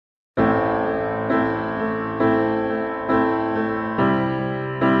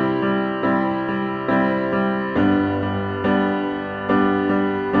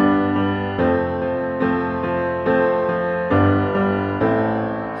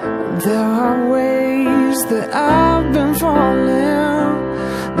There are ways that I've been falling.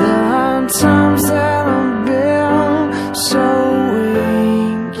 There are times that I've been so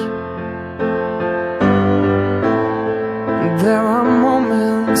weak. There are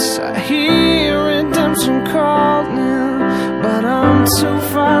moments I hear redemption calling, but I'm too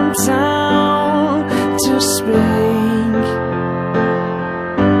far down to speak.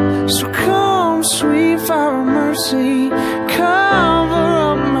 So come, sweet fire of mercy, cover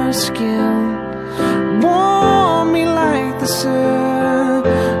up my skin, warm me like the sun.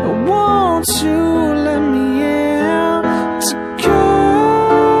 Won't you let me in to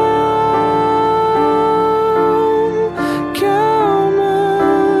come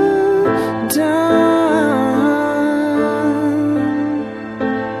undone,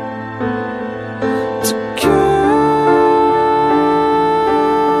 to come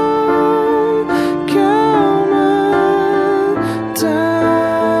undone.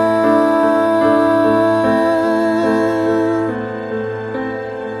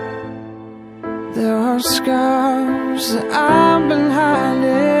 There are scars that I've been hiding.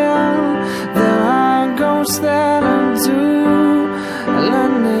 There are ghosts that I do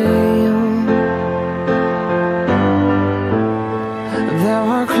not name. There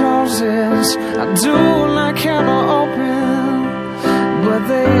are closets I do not care to open, but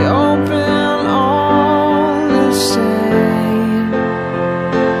they open all the same.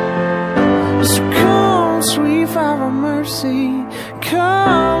 So come, sweet fire of mercy,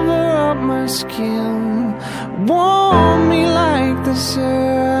 cover up my skin, warm me like the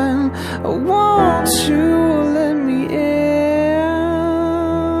sun. Won't you let me in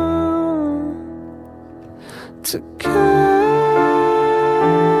to come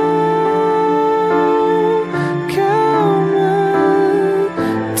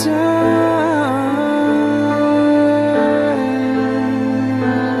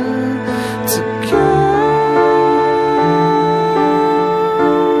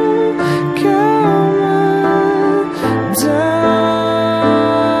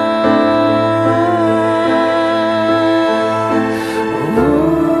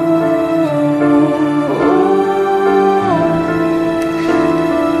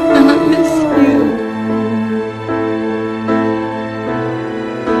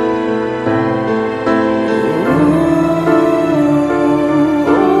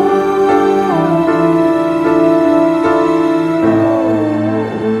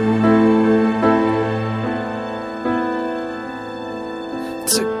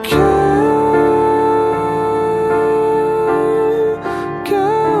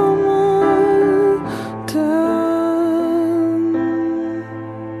undone,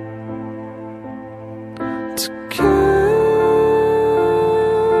 to come